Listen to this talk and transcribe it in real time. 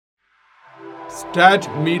Stat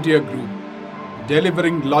Media Group,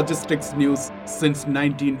 delivering logistics news since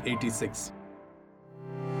 1986.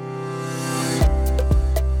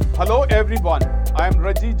 Hello everyone, I am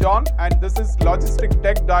Reji John and this is Logistic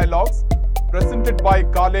Tech Dialogues presented by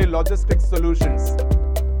Kale Logistics Solutions.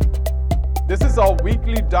 This is our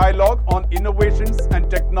weekly dialogue on innovations and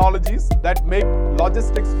technologies that make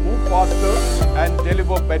logistics move faster and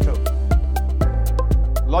deliver better.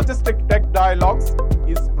 Logistic Tech Dialogues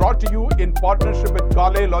is brought to you in partnership with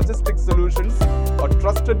Kale Logistics Solutions, a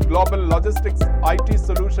trusted global logistics IT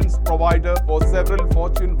solutions provider for several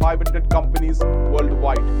Fortune 500 companies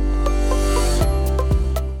worldwide.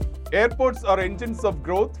 Airports are engines of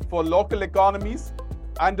growth for local economies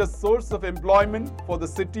and a source of employment for the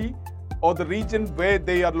city or the region where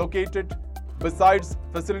they are located, besides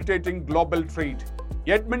facilitating global trade.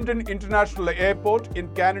 Edmonton International Airport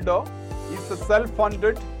in Canada is a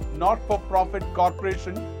self-funded, not-for-profit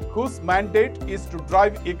corporation whose mandate is to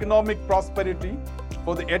drive economic prosperity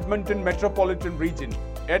for the Edmonton metropolitan region.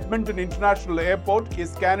 Edmonton International Airport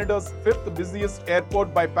is Canada's fifth busiest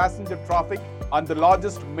airport by passenger traffic and the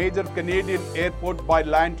largest major Canadian airport by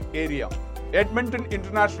land area. Edmonton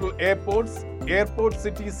International Airport's Airport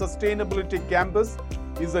City Sustainability Campus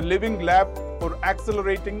is a living lab for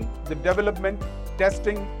accelerating the development,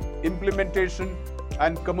 testing, implementation,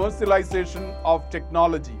 and commercialization of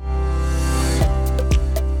technology.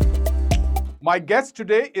 My guest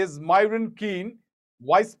today is Myron Keehn,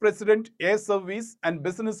 Vice President, Air Service and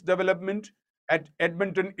Business Development at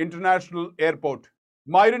Edmonton International Airport.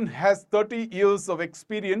 Myron has 30 years of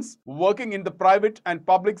experience working in the private and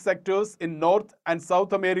public sectors in North and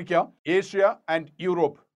South America, Asia, and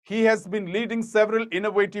Europe. He has been leading several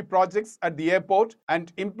innovative projects at the airport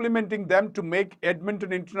and implementing them to make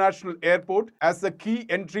Edmonton International Airport as a key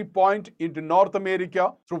entry point into North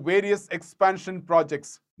America through various expansion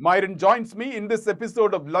projects. Myron joins me in this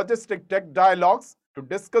episode of Logistic Tech Dialogues to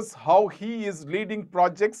discuss how he is leading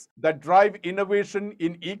projects that drive innovation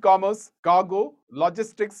in e-commerce, cargo,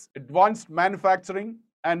 logistics, advanced manufacturing,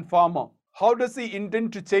 and pharma. How does he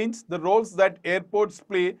intend to change the roles that airports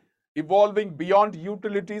play, evolving beyond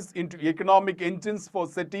utilities into economic engines for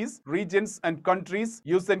cities, regions, and countries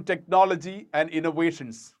using technology and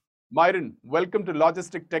innovations? Myron, welcome to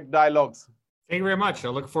Logistic Tech Dialogues. Thank you very much. I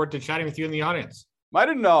look forward to chatting with you in the audience.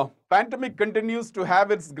 Myron, pandemic continues to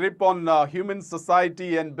have its grip on human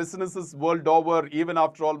society and businesses world over, even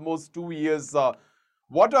after almost 2 years.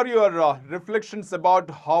 What are your reflections about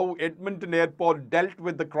how Edmonton Airport dealt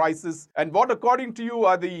with the crisis, and what, according to you,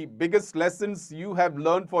 are the biggest lessons you have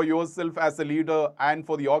learned for yourself as a leader and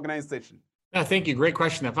for the organization? Yeah, thank you. Great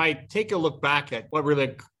question. If I take a look back at what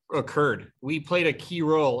really occurred, we played a key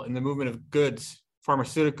role in the movement of goods,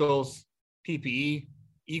 pharmaceuticals, PPE,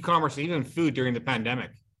 e-commerce, even food during the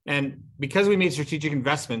pandemic. And because we made strategic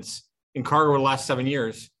investments in cargo over the last 7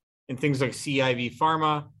 years in things like CIV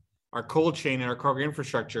pharma, our cold chain, and our cargo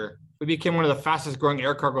infrastructure, we became one of the fastest growing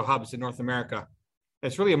air cargo hubs in North America.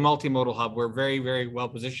 It's really a multimodal hub. We're very, very well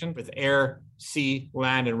positioned with air, sea,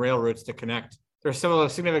 land, and rail routes to connect. There are several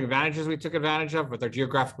significant advantages we took advantage of with our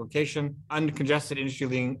geographic location, uncongested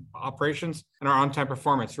industry-leading operations, and our on-time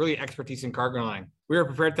performance, really expertise in cargo line. We are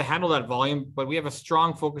prepared to handle that volume, but we have a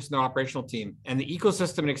strong focus in our operational team and the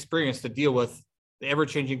ecosystem and experience to deal with the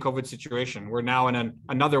ever-changing COVID situation. We're now in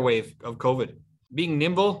another wave of COVID. Being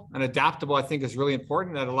nimble and adaptable, I think, is really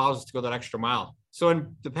important. That allows us to go that extra mile. So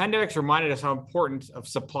the pandemic's reminded us how important of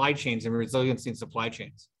supply chains and resiliency in supply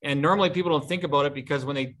chains. And normally people don't think about it because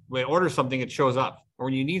when they order something, it shows up. Or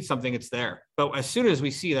when you need something, it's there. But as soon as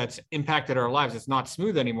we see that's impacted our lives, it's not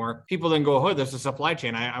smooth anymore, people then go, oh, there's a supply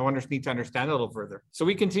chain. I need to understand it a little further. So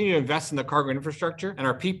we continue to invest in the cargo infrastructure and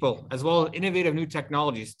our people, as well as innovative new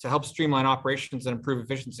technologies to help streamline operations and improve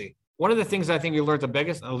efficiency. One of the things I think we learned the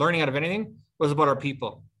biggest learning out of anything was about our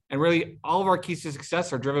people. And really, all of our keys to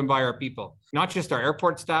success are driven by our people, not just our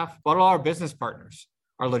airport staff, but all our business partners,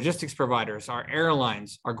 our logistics providers, our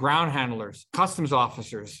airlines, our ground handlers, customs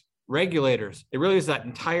officers, regulators. It really is that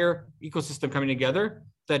entire ecosystem coming together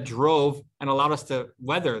that drove and allowed us to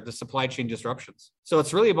weather the supply chain disruptions. So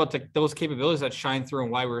it's really about those capabilities that shine through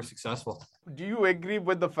and why we were successful. Do you agree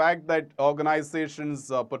with the fact that organizations,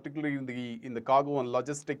 particularly in the cargo and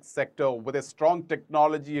logistics sector, with a strong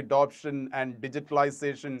technology adoption and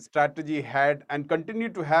digitalization strategy had and continue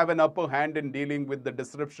to have an upper hand in dealing with the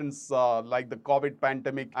disruptions like the COVID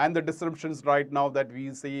pandemic and the disruptions right now that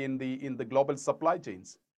we see in the global supply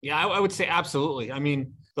chains? Yeah, I would say absolutely. I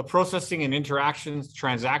mean, the processing and interactions,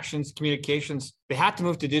 transactions, communications, they had to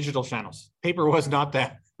move to digital channels. Paper was not the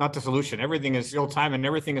solution. Everything is real time and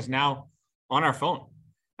everything is now on our phone.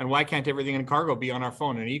 And why can't everything in cargo be on our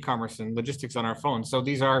phone, and e-commerce and logistics on our phone? So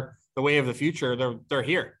these are the way of the future. They're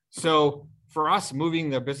here. So for us, moving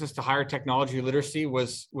the business to higher technology literacy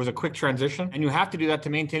was a quick transition. And you have to do that to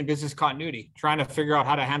maintain business continuity. Trying to figure out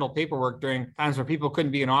how to handle paperwork during times where people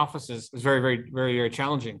couldn't be in offices was very, very, very, very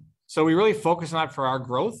challenging. So we really focused on that for our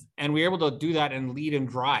growth, and we were able to do that and lead and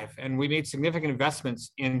drive. And we made significant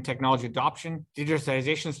investments in technology adoption,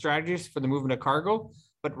 digitization strategies for the movement of cargo,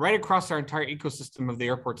 but right across our entire ecosystem of the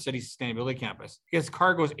Airport City Sustainability Campus, because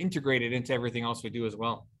cargo is integrated into everything else we do as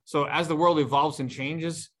well. So as the world evolves and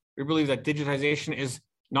changes, we believe that digitization is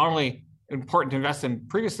not only important to invest in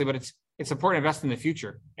previously, but it's important to invest in the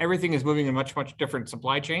future. Everything is moving in much, much different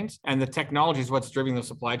supply chains, and the technology is what's driving those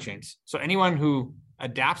supply chains. So anyone who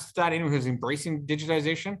adapts to that, anyone who's embracing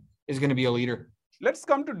digitization is going to be a leader. Let's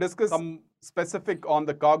come to discuss some specific on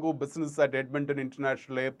the cargo business at Edmonton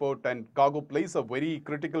International Airport. And cargo plays a very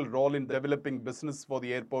critical role in developing business for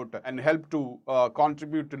the airport and help to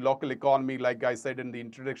contribute to local economy, like I said in the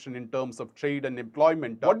introduction, in terms of trade and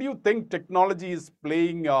employment. What do you think technology is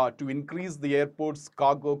playing to increase the airport's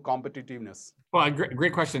cargo competitiveness? Well,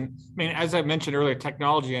 great question. I mean, as I mentioned earlier,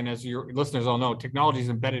 technology, and as your listeners all know, technology is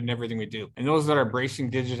embedded in everything we do. And those that are embracing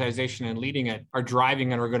digitization and leading it are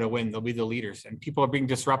driving and are going to win. They'll be the leaders, and people are being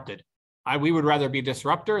disrupted. We would rather be a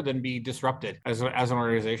disruptor than be disrupted as an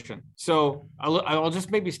organization. So I'll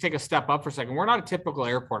just maybe take a step up for a second. We're not a typical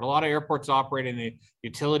airport. A lot of airports operate in a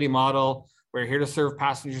utility model. We're here to serve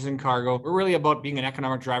passengers and cargo. We're really about being an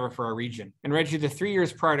economic driver for our region. And Reji, the 3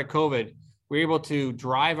 years prior to COVID, we were able to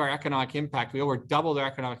drive our economic impact. We over doubled our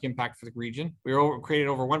economic impact for the region. We created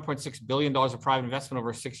over $1.6 billion of private investment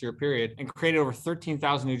over a 6-year period and created over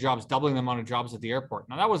 13,000 new jobs, doubling the amount of jobs at the airport.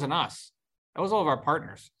 Now, that wasn't us. That was all of our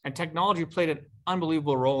partners. And technology played an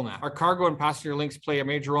unbelievable role in that. Our cargo and passenger links play a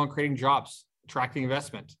major role in creating jobs, attracting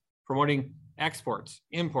investment, promoting exports,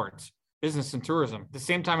 imports, business and tourism. At the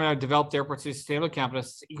same time, I developed the Airport City Sustainability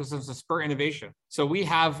Campus ecosystems to spur innovation. So we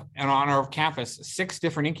have on our campus 6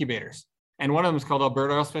 different incubators. And one of them is called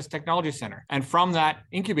Alberta Aerospace Technology Center. And from that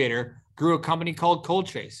incubator grew a company called Cold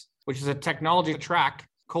Chase, which is a technology to track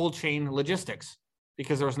cold chain logistics,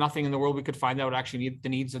 because there was nothing in the world we could find that would actually meet the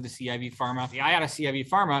needs of the CIV Pharma, the IATA CIV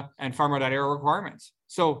Pharma, and Pharma.aero requirements.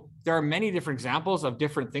 So there are many different examples of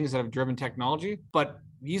different things that have driven technology, but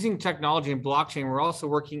using technology and blockchain, we're also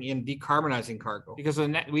working in decarbonizing cargo, because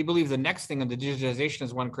we believe the next thing of the digitization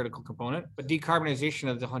is one critical component, but decarbonization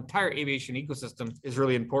of the entire aviation ecosystem is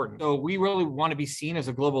really important. So we really want to be seen as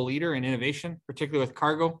a global leader in innovation, particularly with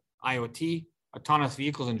cargo, IoT, autonomous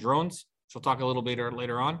vehicles and drones, which we'll talk a little bit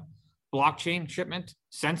later on, blockchain shipment,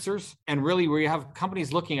 sensors, and really we have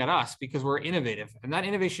companies looking at us because we're innovative. And that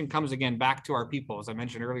innovation comes again back to our people. As I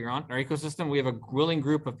mentioned earlier on, in our ecosystem, we have a willing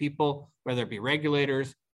group of people, whether it be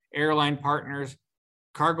regulators, airline partners,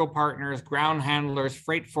 cargo partners, ground handlers,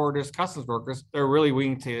 freight forwarders, customs workers, they're really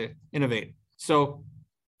willing to innovate. So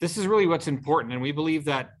this is really what's important. And we believe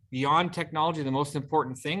that beyond technology, the most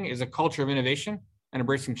important thing is a culture of innovation and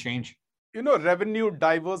embracing change. You know, revenue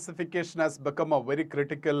diversification has become a very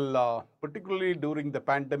critical, particularly during the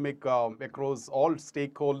pandemic, across all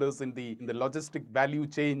stakeholders in the logistic value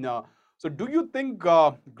chain. So do you think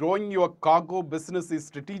growing your cargo business is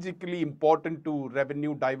strategically important to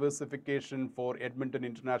revenue diversification for Edmonton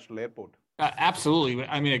International Airport? Absolutely.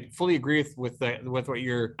 I mean, I fully agree with what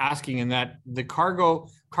you're asking, in that the cargo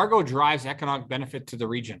drives economic benefit to the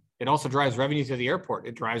region. It also drives revenue to the airport.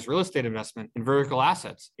 It drives real estate investment in vertical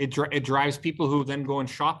assets. It drives people who then go and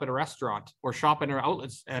shop at a restaurant or shop in our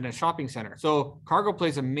outlets at a shopping center. So cargo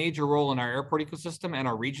plays a major role in our airport ecosystem and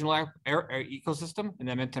our regional ecosystem in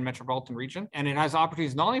the Edmonton metropolitan region. And it has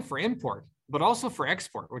opportunities not only for import, but also for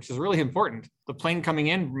export, which is really important. The plane coming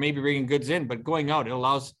in, maybe bringing goods in, but going out, it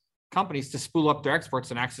allows companies to spool up their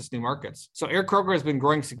exports and access new markets. So air cargo has been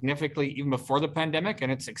growing significantly even before the pandemic, and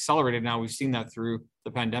it's accelerated now. We've seen that through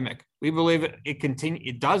the pandemic. We believe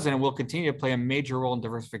it does and it will continue to play a major role in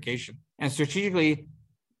diversification. And strategically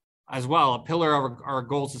as well, a pillar of our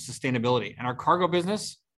goals is sustainability. And our cargo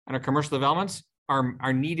business and our commercial developments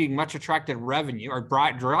are needing much attracted revenue, or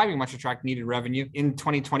driving much attracted needed revenue in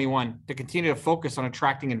 2021 to continue to focus on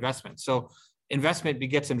attracting investment. So investment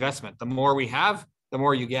begets investment. The more we have, the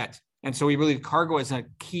more you get. And so we believe cargo is a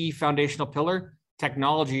key foundational pillar.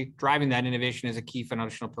 Technology driving that innovation is a key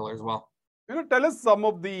foundational pillar as well. You know, tell us some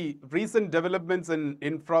of the recent developments in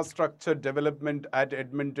infrastructure development at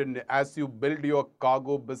Edmonton as you build your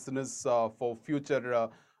cargo business for future.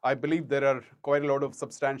 I believe there are quite a lot of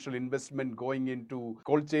substantial investment going into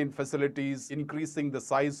cold chain facilities, increasing the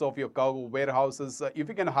size of your cargo warehouses. If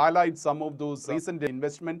you can highlight some of those recent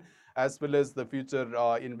investment as well as the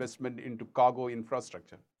future investment into cargo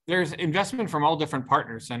infrastructure. There's investment from all different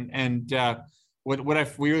partners. What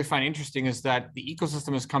we really find interesting is that the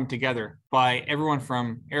ecosystem has come together by everyone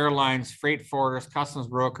from airlines, freight forwarders, customs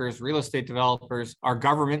brokers, real estate developers, our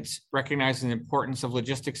governments recognizing the importance of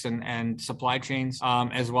logistics and supply chains,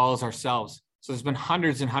 as well as ourselves. So there's been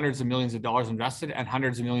hundreds and hundreds of millions of dollars invested and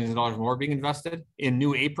hundreds of millions of dollars more being invested in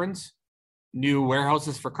new aprons, new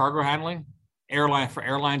warehouses for cargo handling,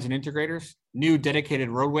 airlines and integrators, new dedicated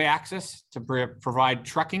roadway access to provide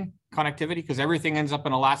trucking connectivity, because everything ends up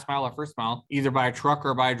in a last mile or first mile, either by a truck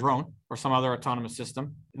or by a drone or some other autonomous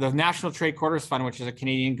system. The National Trade Corridors Fund, which is a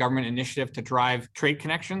Canadian government initiative to drive trade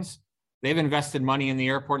connections, they've invested money in the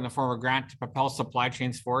airport in the form of a grant to propel supply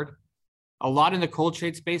chains forward. A lot in the cold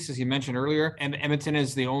chain space, as you mentioned earlier. Edmonton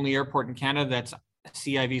is the only airport in Canada that's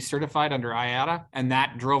CIV certified under IATA, and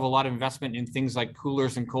that drove a lot of investment in things like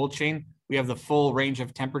coolers and cold chain. We have the full range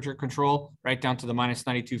of temperature control right down to the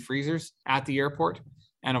 -92 freezers at the airport,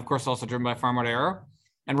 and of course also driven by pharma.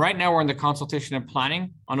 And right now we're in the consultation and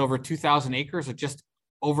planning on over 2,000 acres of just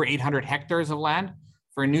over 800 hectares of land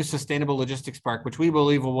for a new sustainable logistics park, which we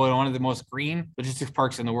believe will be one of the most green logistics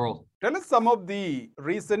parks in the world. Tell us some of the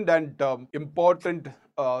recent and important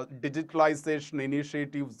digitalization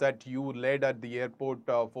initiatives that you led at the airport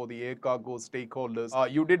for the air cargo stakeholders.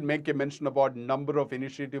 You did make a mention about number of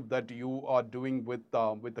initiatives that you are doing with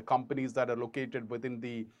the companies that are located within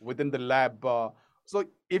the lab. So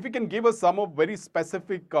if you can give us some of very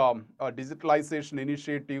specific digitalization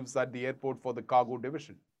initiatives at the airport for the cargo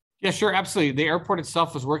division. Yeah, sure, absolutely. The airport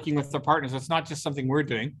itself is working with the partners. It's not just something we're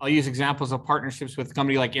doing. I'll use examples of partnerships with a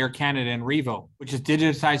company like Air Canada and Revo, which is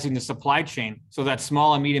digitizing the supply chain so that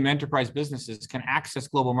small and medium enterprise businesses can access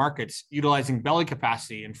global markets utilizing belly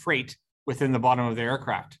capacity and freight within the bottom of their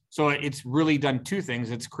aircraft. So it's really done two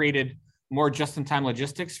things. It's created more just-in-time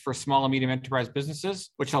logistics for small and medium enterprise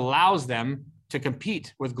businesses, which allows them to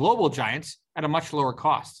compete with global giants at a much lower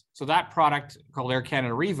cost. So that product called Air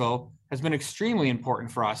Canada Revo has been extremely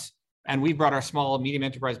important for us. And we brought our small and medium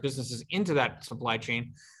enterprise businesses into that supply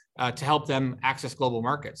chain to help them access global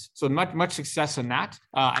markets. So much success in that.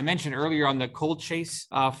 I mentioned earlier on the cold chase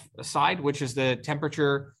side, which is the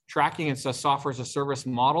temperature tracking. It's a software as a service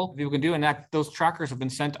model people can do. And that those trackers have been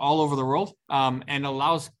sent all over the world and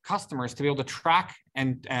allows customers to be able to track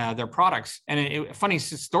and their products. And a funny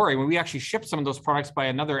story, when we actually shipped some of those products by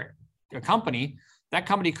another company, that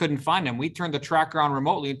company couldn't find them. We turned the tracker on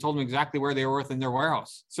remotely and told them exactly where they were within their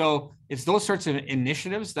warehouse. So it's those sorts of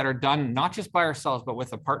initiatives that are done not just by ourselves, but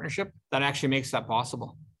with a partnership that actually makes that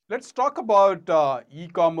possible. Let's talk about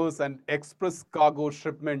e-commerce and express cargo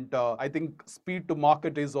shipment. I think speed to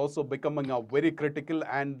market is also becoming very critical,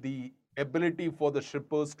 and the ability for the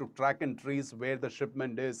shippers to track and trace where the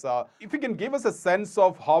shipment is. If you can give us a sense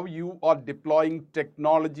of how you are deploying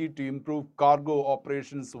technology to improve cargo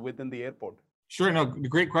operations within the airport. Sure, no,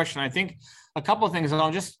 great question. I think a couple of things, and I'll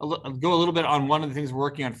just go a little bit on one of the things we're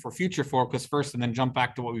working on for future focus first, and then jump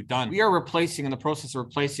back to what we've done. We are in the process of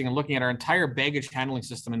replacing and looking at our entire baggage handling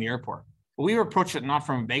system in the airport. But we've approached it not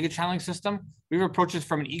from a baggage handling system, we've approached it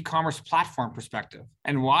from an e-commerce platform perspective.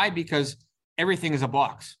 And why? Because everything is a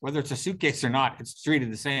box. Whether it's a suitcase or not, it's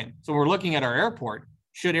treated the same. So we're looking at our airport.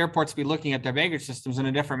 Should airports be looking at their baggage systems in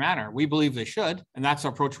a different manner? We believe they should. And that's the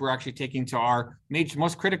approach we're actually taking to our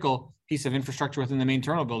most critical piece of infrastructure within the main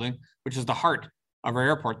terminal building, which is the heart of our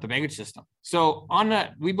airport, the baggage system. So on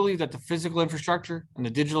that, we believe that the physical infrastructure and the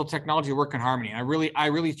digital technology work in harmony. I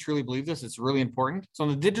really truly believe this. It's really important. So on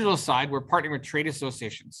the digital side, we're partnering with trade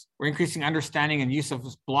associations. We're increasing understanding and use of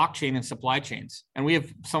blockchain and supply chains. And we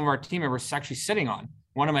have some of our team members actually sitting on,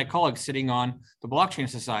 one of my colleagues sitting on the Blockchain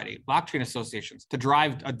Society, blockchain associations, to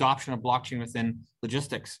drive adoption of blockchain within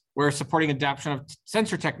logistics. We're supporting adoption of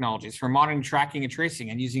sensor technologies for monitoring, tracking, and tracing,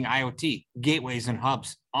 and using IoT, gateways and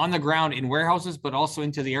hubs on the ground in warehouses, but also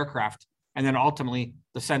into the aircraft. And then ultimately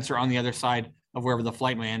the sensor on the other side of wherever the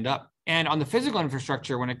flight may end up. And on the physical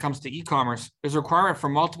infrastructure, when it comes to e-commerce, there's a requirement for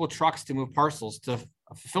multiple trucks to move parcels to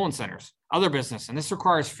fulfillment centers, other business. And this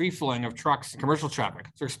requires free flowing of trucks and commercial traffic.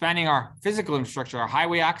 So expanding our physical infrastructure, our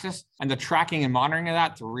highway access, and the tracking and monitoring of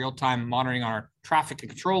that through real-time monitoring on our traffic and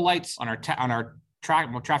control lights, on our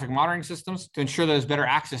traffic monitoring systems to ensure there's better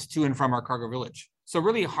access to and from our cargo village. So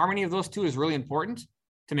really harmony of those two is really important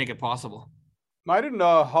to make it possible. Myron,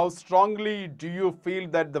 how strongly do you feel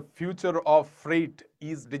that the future of freight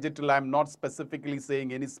is digital? I'm not specifically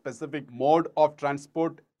saying any specific mode of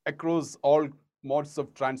transport. Across all modes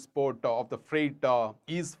of transport of the freight,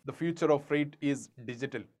 is the future of freight is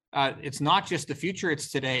digital? It's not just the future, it's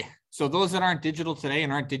today. So those that aren't digital today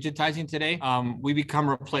and aren't digitizing today, we become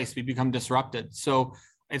replaced, we become disrupted. So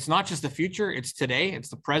It's not just the future, it's today, it's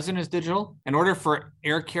the present is digital. In order for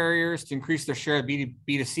air carriers to increase their share of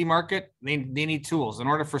B2C market, they need tools. In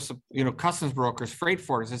order for customs brokers, freight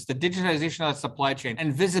forwarders, it's the digitization of the supply chain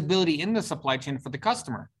and visibility in the supply chain for the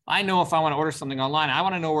customer. I know if I want to order something online, I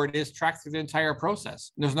want to know where it is tracked through the entire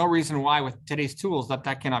process. There's no reason why with today's tools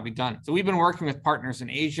that cannot be done. So we've been working with partners in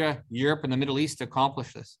Asia, Europe, and the Middle East to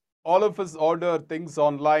accomplish this. All of us order things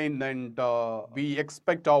online, and we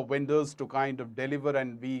expect our vendors to kind of deliver,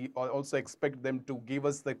 and we also expect them to give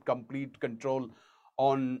us the complete control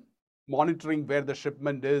on monitoring where the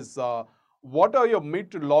shipment is. What are your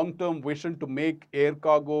mid to long-term vision to make air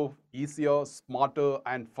cargo easier, smarter,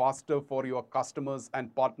 and faster for your customers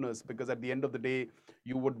and partners? Because at the end of the day,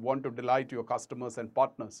 you would want to delight your customers and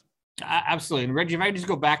partners. Absolutely. And Reji, if I just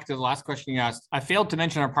go back to the last question you asked, I failed to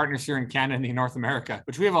mention our partners here in Canada and North America,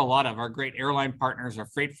 which we have a lot of, our great airline partners, our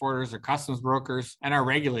freight forwarders, our customs brokers, and our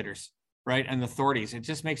regulators, right? And authorities. It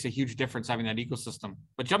just makes a huge difference having that ecosystem.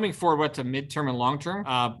 But jumping forward, what to midterm and long-term,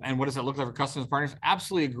 and what does it look like for customers partners?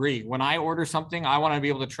 Absolutely agree. When I order something, I want to be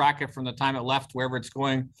able to track it from the time it left, wherever it's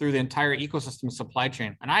going through the entire ecosystem supply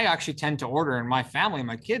chain. And I actually tend to order, and my family,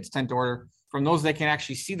 my kids tend to order from those that can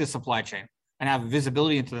actually see the supply chain and have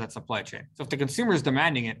visibility into that supply chain. So if the consumer is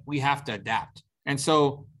demanding it, we have to adapt. And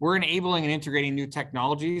so we're enabling and integrating new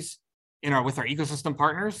technologies with our ecosystem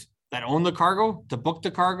partners that own the cargo, to book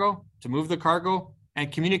the cargo, to move the cargo,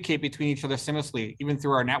 and communicate between each other seamlessly, even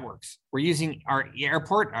through our networks. We're using our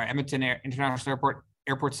airport, our Edmonton International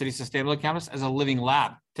Airport City Sustainability Campus, as a living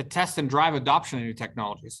lab to test and drive adoption of new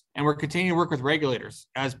technologies. And we're continuing to work with regulators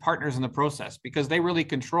as partners in the process, because they really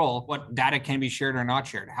control what data can be shared or not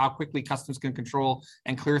shared, how quickly customs can control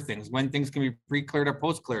and clear things, when things can be pre-cleared or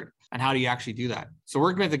post-cleared, and how do you actually do that. So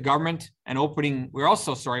working with the government and working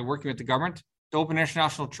with the government to open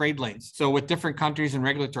international trade lanes. So with different countries and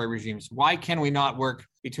regulatory regimes, why can we not work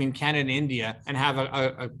between Canada and India and have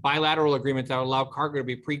a bilateral agreement that will allow cargo to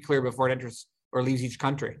be pre-cleared before it enters or leaves each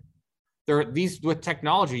country? With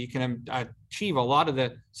technology, you can achieve a lot of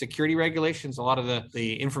the security regulations, a lot of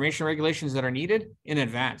the information regulations that are needed in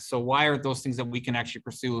advance. So why aren't those things that we can actually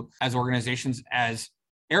pursue as organizations, as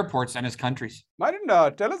airports, and as countries?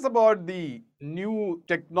 Myron, tell us about the new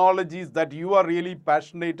technologies that you are really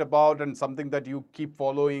passionate about and something that you keep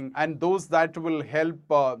following, and those that will help,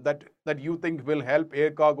 that you think will help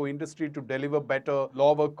air cargo industry to deliver better,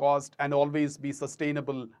 lower cost, and always be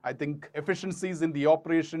sustainable. I think efficiencies in the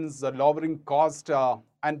operations, lowering cost,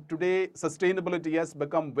 and today sustainability has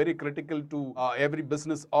become very critical to every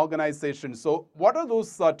business organization. So what are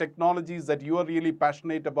those technologies that you are really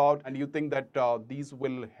passionate about, and you think that these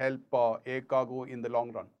will help air cargo in the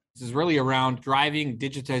long run? This is really around driving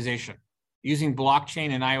digitization, using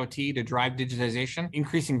blockchain and IoT to drive digitization,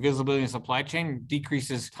 increasing visibility in the supply chain,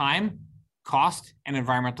 decreases time, cost, and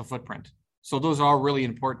environmental footprint. So those are all really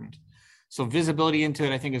important. So visibility into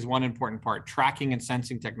it, I think, is one important part. Tracking and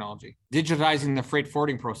sensing technology. Digitizing the freight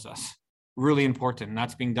forwarding process, really important. And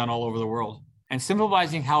that's being done all over the world. And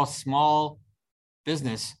simplifying how a small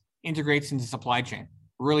business integrates into supply chain,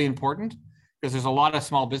 really important, because there's a lot of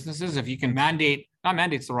small businesses. If you can not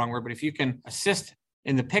mandate's the wrong word, but if you can assist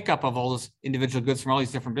in the pickup of all those individual goods from all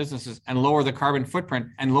these different businesses and lower the carbon footprint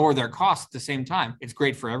and lower their costs at the same time, it's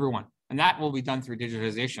great for everyone. And that will be done through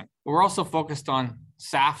digitization. But we're also focused on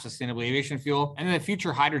SAF, sustainable aviation fuel, and in the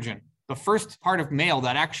future, hydrogen. The first part of mail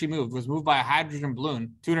that actually was moved by a hydrogen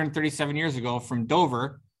balloon 237 years ago from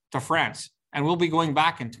Dover to France. And we'll be going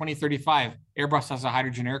back in 2035. Airbus has a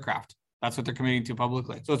hydrogen aircraft. That's what they're committing to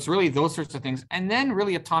publicly. So it's really those sorts of things. And then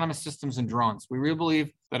really autonomous systems and drones. We really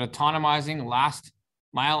believe that autonomizing last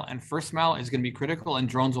mile and first mile is going to be critical, and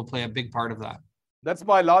drones will play a big part of that. That's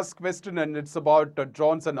my last question, and it's about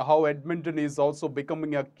drones and how Edmonton is also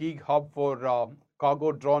becoming a key hub for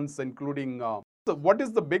cargo drones, including so what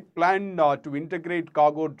is the big plan to integrate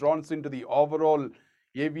cargo drones into the overall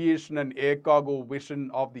aviation and air cargo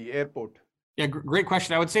vision of the airport? Yeah, great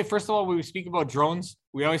question. I would say, first of all, when we speak about drones,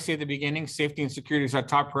 we always say at the beginning, safety and security is our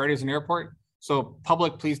top priorities in an airport. So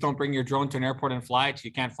public, please don't bring your drone to an airport and fly it.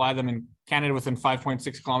 You can't fly them in Canada within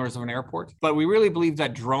 5.6 kilometers of an airport. But we really believe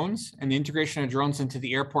that drones and the integration of drones into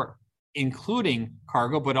the airport, including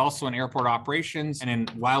cargo, but also in airport operations and in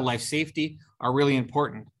wildlife safety, are really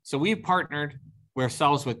important. So we've partnered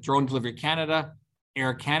ourselves with Drone Delivery Canada,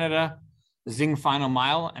 Air Canada, Zing Final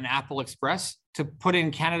Mile, and Apple Express to put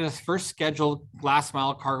in Canada's first scheduled last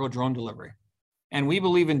mile cargo drone delivery. And we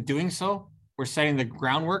believe in doing so, we're setting the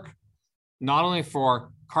groundwork not only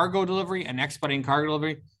for cargo delivery and expediting cargo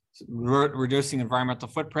delivery, reducing environmental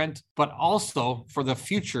footprint, but also for the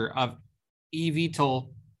future of eVTOL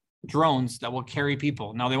drones that will carry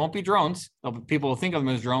people. Now, they won't be drones. People will think of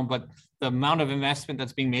them as drone, but the amount of investment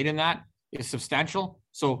that's being made in that is substantial.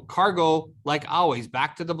 So cargo, like always,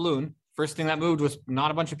 back to the balloon. First thing that moved was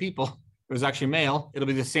not a bunch of people. It was actually mail. It'll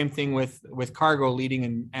be the same thing with cargo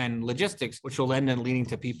leading and logistics, which will end up leading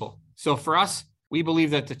to people. So for us, we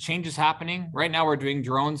believe that the change is happening. Right now, we're doing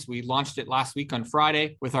drones. We launched it last week on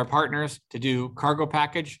Friday with our partners to do cargo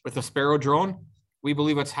package with a Sparrow drone. We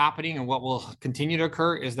believe what's happening and what will continue to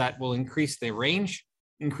occur is that we'll increase the range,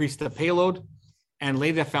 increase the payload, and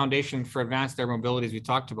lay the foundation for advanced air mobility as we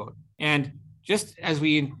talked about. And just as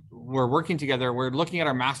we're working together, we're looking at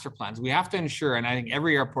our master plans. We have to ensure, and I think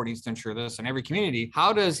every airport needs to ensure this, and every community,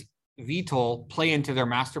 how does VTOL play into their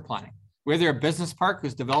master planning? Whether a business park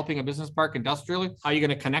who's developing a business park industrially, how are you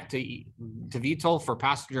going to connect to VTOL for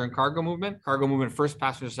passenger and cargo movement first,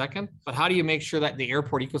 passenger second? But how do you make sure that the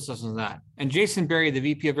airport ecosystem is that? And Jason Berry, the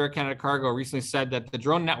VP of Air Canada Cargo, recently said that the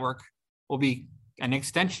drone network will be an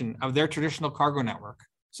extension of their traditional cargo network.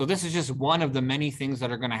 So this is just one of the many things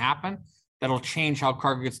that are going to happen that'll change how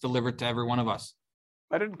cargo gets delivered to every one of us.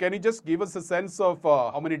 Myron, can you just give us a sense of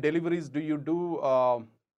how many deliveries do you do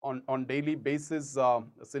on daily basis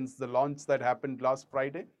since the launch that happened last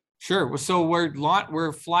Friday? Sure. So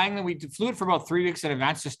we're flying. We flew it for about 3 weeks in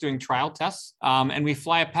advance, just doing trial tests. And we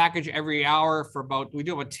fly a package every hour we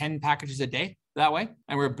do about 10 packages a day that way.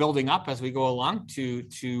 And we're building up as we go along to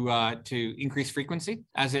increase frequency,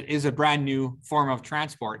 as it is a brand new form of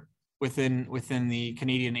transport within the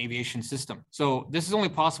Canadian aviation system. So this is only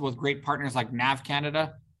possible with great partners like NAV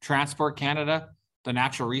Canada, Transport Canada, the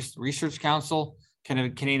Natural Research Council,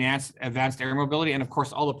 Canadian Advanced Air Mobility, and of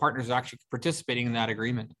course, all the partners are actually participating in that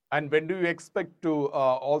agreement. And when do you expect to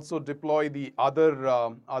also deploy the other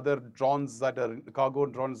drones that are cargo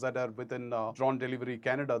drones that are within Drone Delivery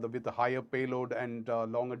Canada with a higher payload and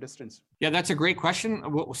longer distance? Yeah, that's a great question.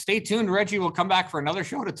 Stay tuned, Reji. We'll come back for another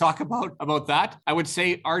show to talk about that. I would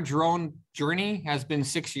say our drone journey has been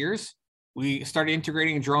 6 years. We started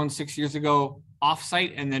integrating drones 6 years ago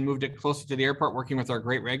offsite and then moved it closer to the airport, working with our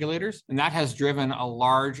great regulators. And that has driven a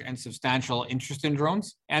large and substantial interest in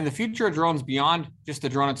drones. And the future of drones beyond just the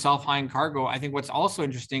drone itself, high-end cargo, I think what's also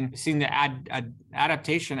interesting is seeing the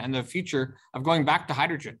adaptation and the future of going back to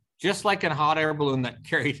hydrogen. Just like in a hot air balloon that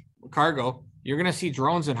carried cargo, you're going to see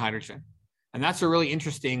drones in hydrogen. And that's a really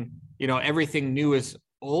interesting, everything new is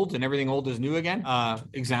old and everything old is new again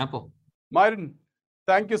example. Myron,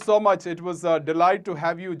 thank you so much. It was a delight to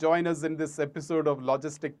have you join us in this episode of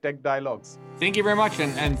Logistic Tech Dialogues. Thank you very much.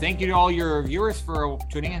 And thank you to all your viewers for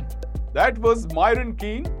tuning in. That was Myron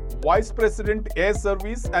Keehn, Vice President Air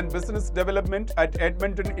Service and Business Development at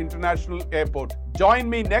Edmonton International Airport. Join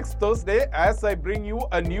me next Thursday as I bring you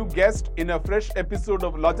a new guest in a fresh episode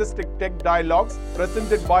of Logistic Tech Dialogues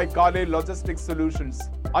presented by Kale Logistics Solutions.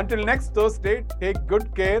 Until next Thursday, take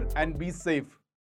good care and be safe.